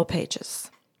the Yellow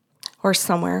Pages or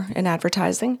somewhere in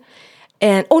advertising.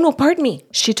 And, oh no, pardon me.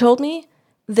 She told me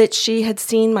that she had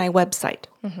seen my website,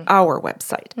 our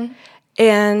website,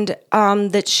 and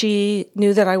that she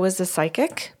knew that I was a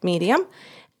psychic medium,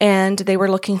 and they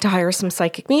were looking to hire some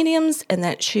psychic mediums, and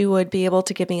that she would be able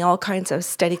to give me all kinds of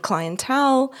steady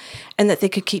clientele, and that they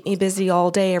could keep me busy all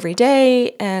day, every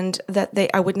day, and that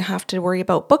I wouldn't have to worry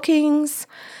about bookings.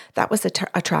 That was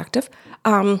attractive.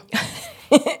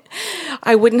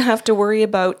 I wouldn't have to worry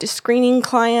about screening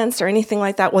clients or anything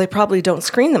like that. Well, they probably don't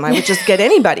screen them. I would just get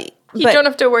anybody. You don't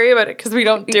have to worry about it because we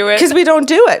don't do it. Because we don't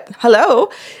do it. Hello.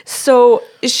 So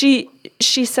she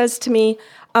says to me,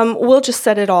 we'll just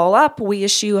set it all up. We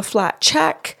issue a flat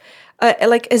check.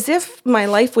 Like as if my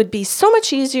life would be so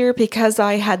much easier because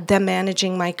I had them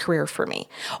managing my career for me.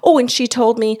 Oh, and she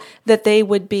told me that they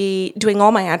would be doing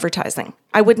all my advertising.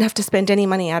 I wouldn't have to spend any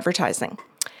money advertising.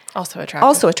 Also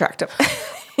attractive.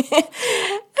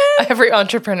 Every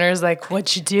entrepreneur is like,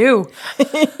 what'd you do?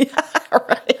 Yeah,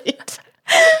 right.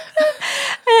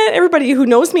 And everybody who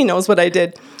knows me knows what I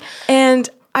did. And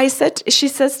she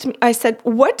says to me, I said,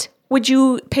 what would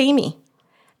you pay me?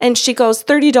 And she goes,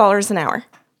 $30 an hour.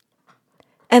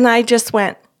 And I just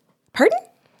went, pardon?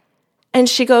 And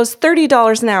she goes,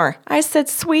 $30 an hour. I said,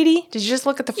 sweetie. Did you just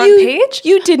look at the front page?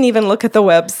 You didn't even look at the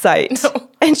website. No.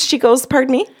 And she goes,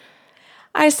 pardon me?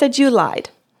 I said, you lied.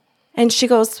 And she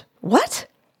goes, what?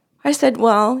 I said,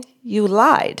 well, you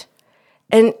lied.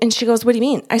 And she goes, what do you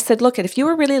mean? I said, look, if you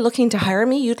were really looking to hire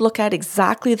me, you'd look at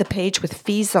exactly the page with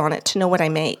fees on it to know what I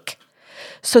make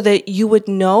so that you would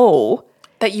know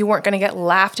that you weren't going to get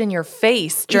laughed in your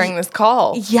face during this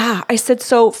call. Yeah. I said,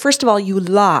 so first of all, you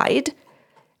lied,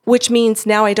 which means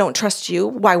now I don't trust you.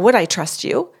 Why would I trust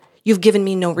you? You've given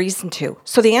me no reason to.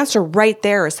 So the answer right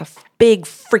there is a big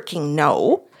freaking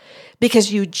no,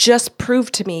 because you just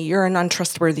proved to me you're an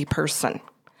untrustworthy person.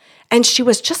 And she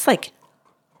was just like,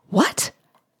 what?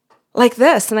 Like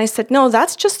this. And I said, no,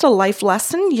 that's just a life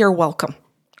lesson. You're welcome.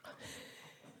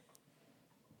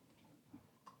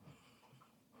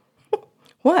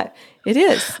 What? It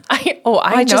is.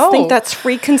 I just know. think that's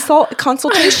free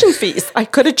consultation fees. I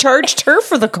could have charged her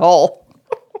for the call.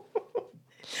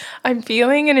 I'm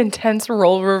feeling an intense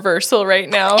role reversal right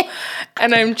now,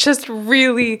 and I'm just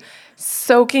really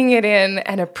soaking it in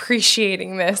and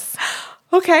appreciating this.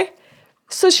 Okay.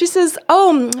 So she says,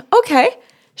 okay.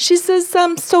 She says,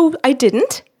 so I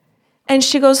didn't. And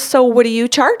she goes, so what do you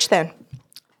charge then?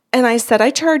 And I said,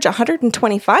 I charge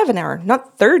 $125 an hour,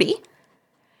 not $30.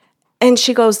 And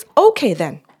she goes, okay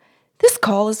then. This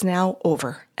call is now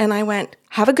over. And I went,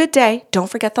 have a good day. Don't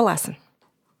forget the lesson.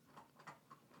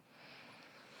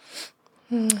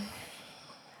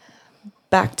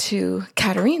 Back to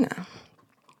Katerina.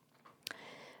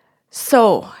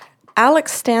 So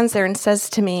Alex stands there and says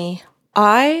to me,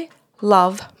 I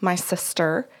love my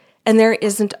sister, and there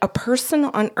isn't a person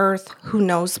on earth who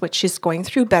knows what she's going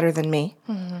through better than me.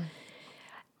 Mm-hmm.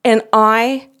 And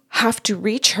I have to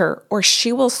reach her or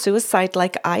she will suicide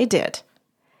like I did.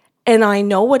 And I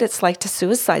know what it's like to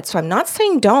suicide. So I'm not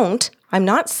saying don't. I'm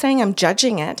not saying I'm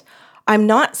judging it. I'm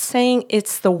not saying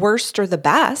it's the worst or the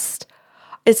best.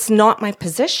 It's not my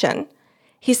position.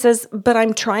 He says, but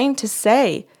I'm trying to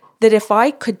say that if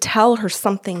I could tell her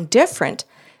something different,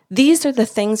 these are the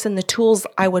things and the tools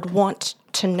I would want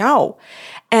to know.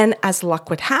 And as luck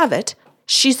would have it,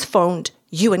 she's phoned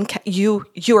you and you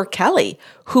or Kelly,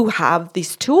 who have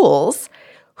these tools,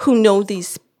 who know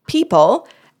these people,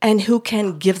 and who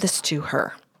can give this to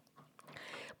her.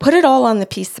 Put it all on the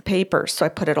piece of paper. So I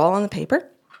put it all on the paper.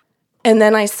 And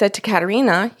then I said to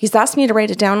Katerina, he's asked me to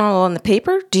write it down all on the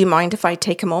paper. Do you mind if I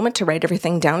take a moment to write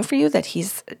everything down for you,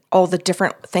 all the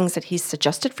different things that he's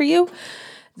suggested for you?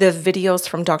 The videos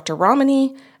from Dr.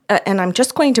 Ramani, and I'm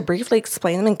just going to briefly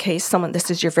explain them in case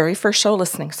this is your very first show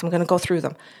listening, so I'm going to go through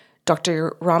them.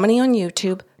 Dr. Ramani on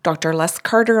YouTube, Dr. Les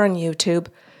Carter on YouTube,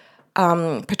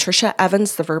 Patricia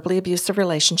Evans, The Verbally Abusive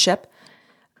Relationship,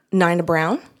 Nina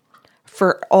Brown,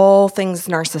 for all things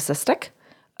narcissistic,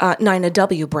 Nina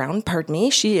W. Brown, pardon me.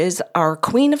 She is our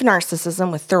queen of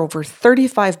narcissism with over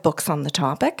 35 books on the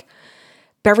topic.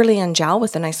 Beverly Angel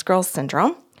with the Nice Girl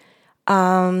Syndrome.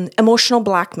 Emotional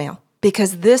blackmail,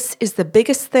 because this is the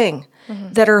biggest thing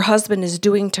that her husband is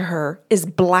doing to her, is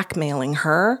blackmailing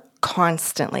her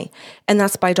constantly. And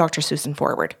that's by Dr. Susan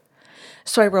Forward.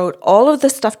 So I wrote all of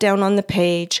this stuff down on the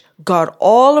page, got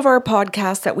all of our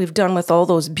podcasts that we've done with all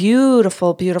those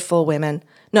beautiful, beautiful women.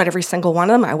 Not every single one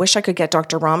of them. I wish I could get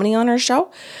Dr. Ramani on our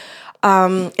show.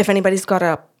 If anybody's got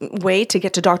a way to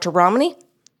get to Dr. Ramani,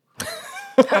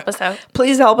 help us out.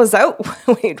 Please help us out.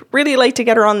 We'd really like to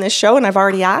get her on this show, and I've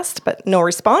already asked, but no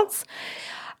response.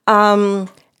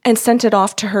 And sent it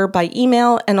off to her by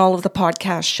email and all of the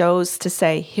podcast shows to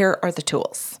say, here are the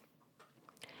tools.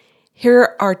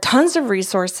 Here are tons of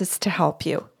resources to help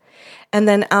you. And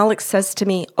then Alex says to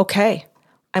me, okay,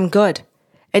 I'm good.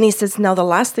 And he says, now the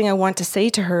last thing I want to say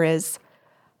to her is,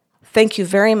 thank you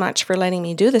very much for letting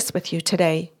me do this with you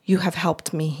today. You have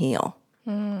helped me heal.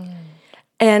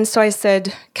 And so I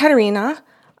said, Katerina,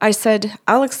 I said,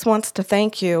 Alex wants to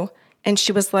thank you. And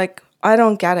she was like, I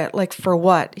don't get it. Like, for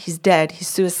what? He's dead. He's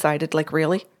suicided. Like,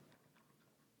 really?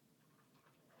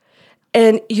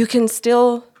 And you can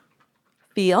still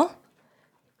feel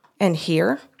and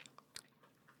hear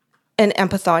and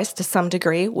empathize to some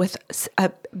degree with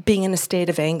being in a state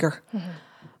of anger.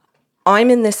 I'm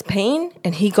in this pain,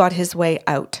 and he got his way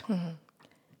out.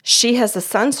 She has a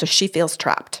son, so she feels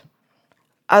trapped.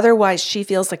 Otherwise, she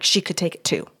feels like she could take it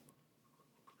too.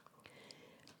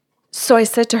 So I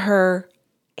said to her,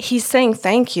 he's saying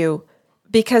thank you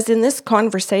because in this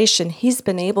conversation, he's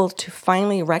been able to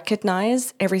finally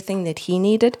recognize everything that he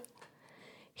needed.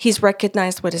 He's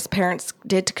recognized what his parents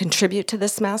did to contribute to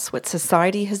this mess, what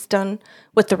society has done,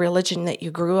 what the religion that you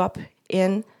grew up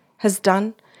in has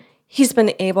done. He's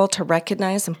been able to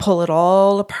recognize and pull it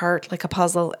all apart like a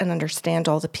puzzle and understand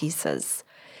all the pieces.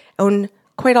 And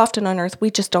quite often on earth, we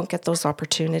just don't get those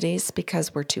opportunities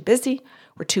because we're too busy,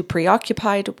 we're too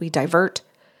preoccupied, we divert,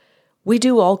 We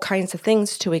do all kinds of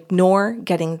things to ignore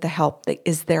getting the help that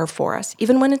is there for us,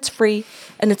 even when it's free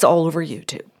and it's all over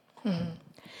YouTube.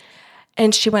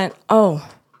 And she went, oh.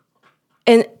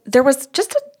 And there was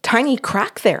just a tiny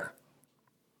crack there.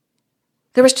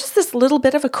 There was just this little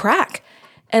bit of a crack.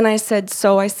 And I said,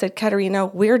 Katerina,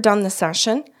 we're done the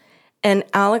session, and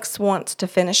Alex wants to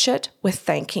finish it with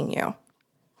thanking you.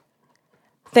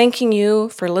 Thanking you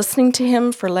for listening to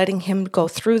him, for letting him go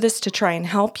through this to try and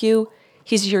help you.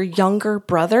 He's your younger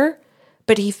brother,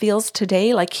 but he feels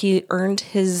today like he earned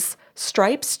his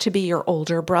stripes to be your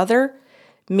older brother,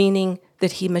 meaning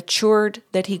that he matured,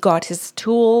 that he got his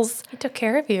tools. He took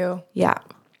care of you. Yeah.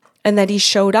 And that he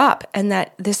showed up, and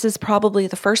that this is probably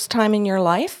the first time in your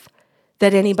life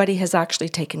that anybody has actually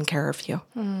taken care of you.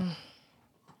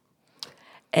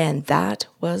 And that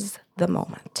was the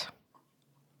moment.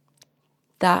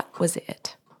 That was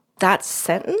it. That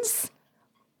sentence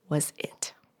was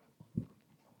it.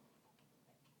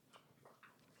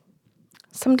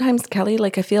 Sometimes, Kelly,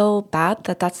 like I feel bad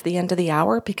that that's the end of the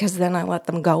hour because then I let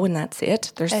them go and that's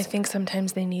it. I think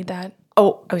sometimes they need that.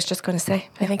 Oh, I was just going to say.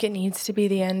 I think it needs to be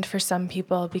the end for some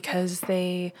people because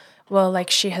they, well,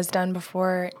 like she has done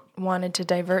before, wanted to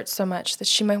divert so much that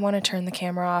she might want to turn the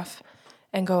camera off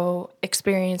and go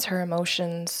experience her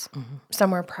emotions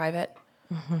somewhere private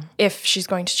if she's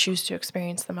going to choose to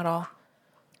experience them at all.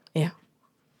 Yeah.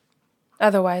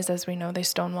 Otherwise, as we know, they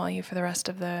stonewall you for the rest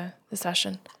of the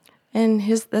session. And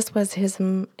this was his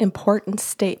important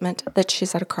statement that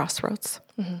she's at a crossroads.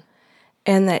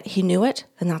 And that he knew it,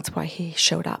 and that's why he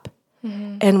showed up.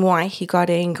 And why he got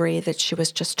angry that she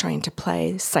was just trying to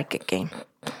play psychic game.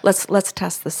 Let's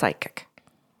test the psychic.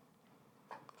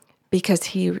 Because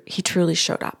he truly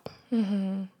showed up.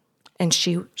 And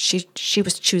she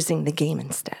was choosing the game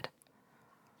instead.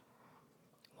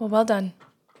 Well done.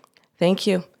 Thank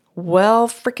you. Well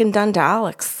freaking done to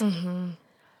Alex.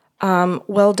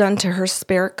 Well done to her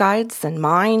spirit guides and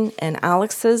mine and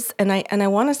Alex's. And I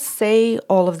want to say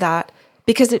all of that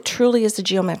because it truly is a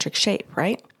geometric shape,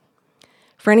 right?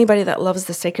 For anybody that loves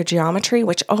the sacred geometry,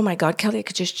 which, oh my God, Kelly, I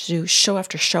could just do show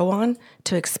after show on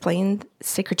to explain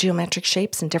sacred geometric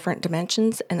shapes in different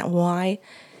dimensions and why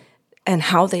and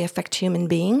how they affect human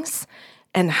beings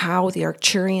and how the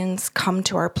Arcturians come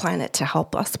to our planet to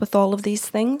help us with all of these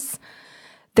things.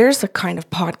 There's a kind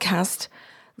of podcast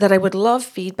that I would love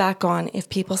feedback on if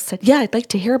people said, yeah, I'd like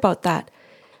to hear about that.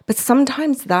 But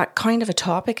sometimes that kind of a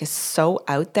topic is so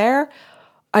out there,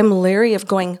 I'm leery of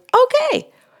going, okay,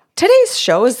 today's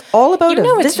show is all about You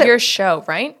know it's your show,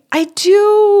 right? I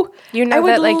do. You know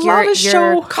that like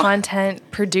you're a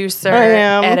content producer,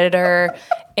 editor,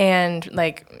 and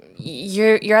like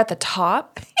you're at the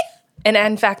top. And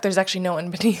in fact, there's actually no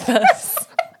one beneath us.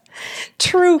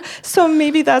 True. So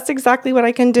maybe that's exactly what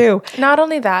I can do. Not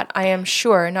only that, I am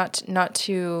sure, not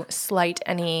to slight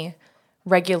any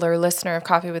regular listener of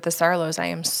Coffee with the Sarlos, I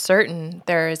am certain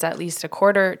there is at least a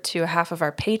quarter to a half of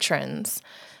our patrons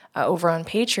over on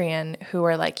Patreon who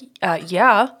are like,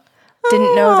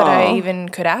 didn't know that I even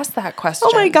could ask that question.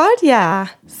 Oh my God, yeah.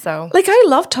 So, like, I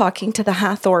love talking to the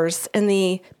Hathors and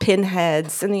the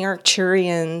Pinheads and the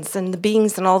Arcturians and the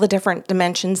beings in all the different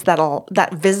dimensions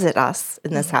that visit us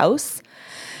in this house.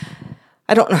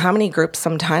 I don't know how many groups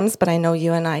sometimes, but I know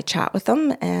you and I chat with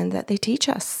them and that they teach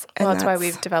us. And well, that's why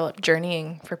we've developed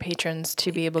Journeying for patrons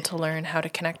to be able to learn how to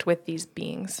connect with these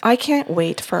beings. I can't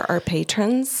wait for our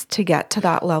patrons to get to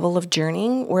that level of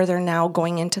journeying where they're now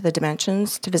going into the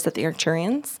dimensions to visit the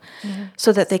Arcturians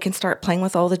so that they can start playing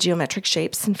with all the geometric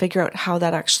shapes and figure out how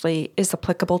that actually is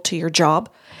applicable to your job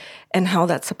and how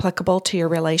that's applicable to your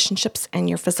relationships and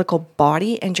your physical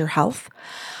body and your health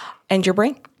and your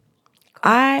brain.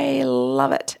 I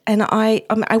love it. And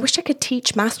I wish I could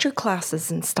teach master classes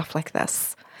and stuff like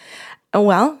this.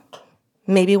 Well,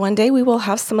 maybe one day we will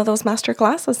have some of those master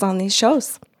classes on these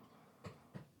shows.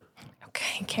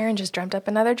 Okay, Karen just dreamt up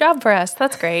another job for us.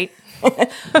 That's great.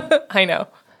 I know.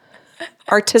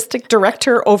 Artistic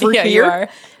director over here. You are.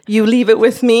 You leave it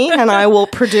with me and I will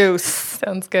produce.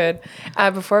 Sounds good.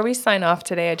 Before we sign off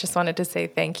today, I just wanted to say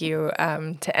thank you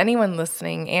to anyone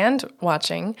listening and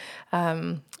watching.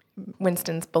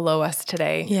 Winston's below us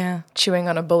today, chewing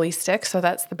on a bully stick. So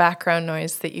that's the background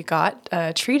noise that you got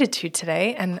treated to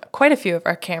today. And quite a few of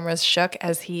our cameras shook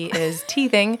as he is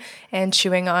teething and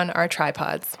chewing on our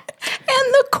tripods.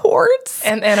 And the cords.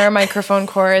 And our microphone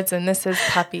cords, and this is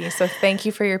Puppy. So thank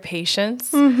you for your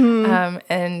patience.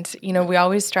 And, you know, we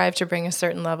always strive to bring a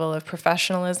certain level of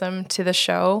professionalism to the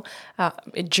show,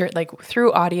 like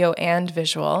through audio and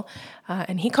visual.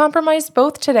 And he compromised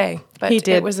both today. But He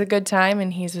did. It was a good time,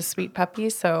 and he's a sweet puppy.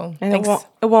 So And thanks.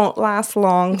 it won't last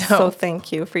long. So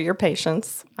thank you for your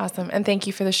patience. Awesome. And thank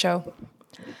you for the show.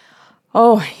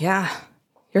 Oh, yeah.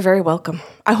 You're very welcome.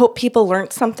 I hope people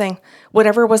learned something,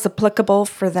 whatever was applicable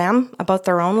for them about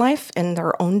their own life and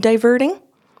their own diverting.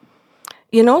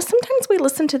 You know, sometimes we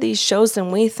listen to these shows and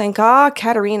we think,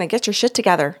 Katerina, get your shit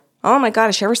together. Oh my God,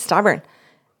 is she ever stubborn?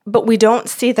 But we don't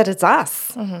see that it's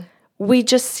us. We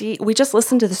just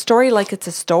listen to the story like it's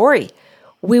a story.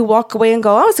 We walk away and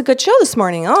go, oh, it's a good show this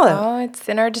morning. Oh, it's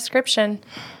in our description.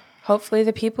 Hopefully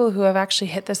the people who have actually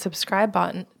hit the subscribe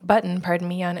button,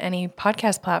 on any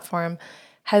podcast platform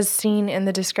has seen in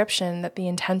the description that the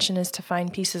intention is to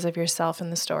find pieces of yourself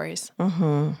in the stories.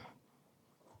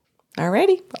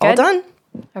 Alrighty, all done.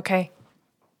 Okay.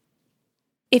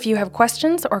 If you have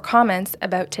questions or comments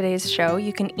about today's show,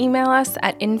 you can email us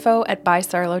at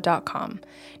info@bysarlo.com.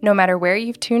 No matter where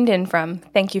you've tuned in from,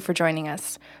 thank you for joining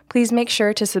us. Please make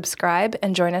sure to subscribe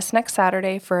and join us next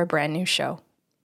Saturday for a brand new show.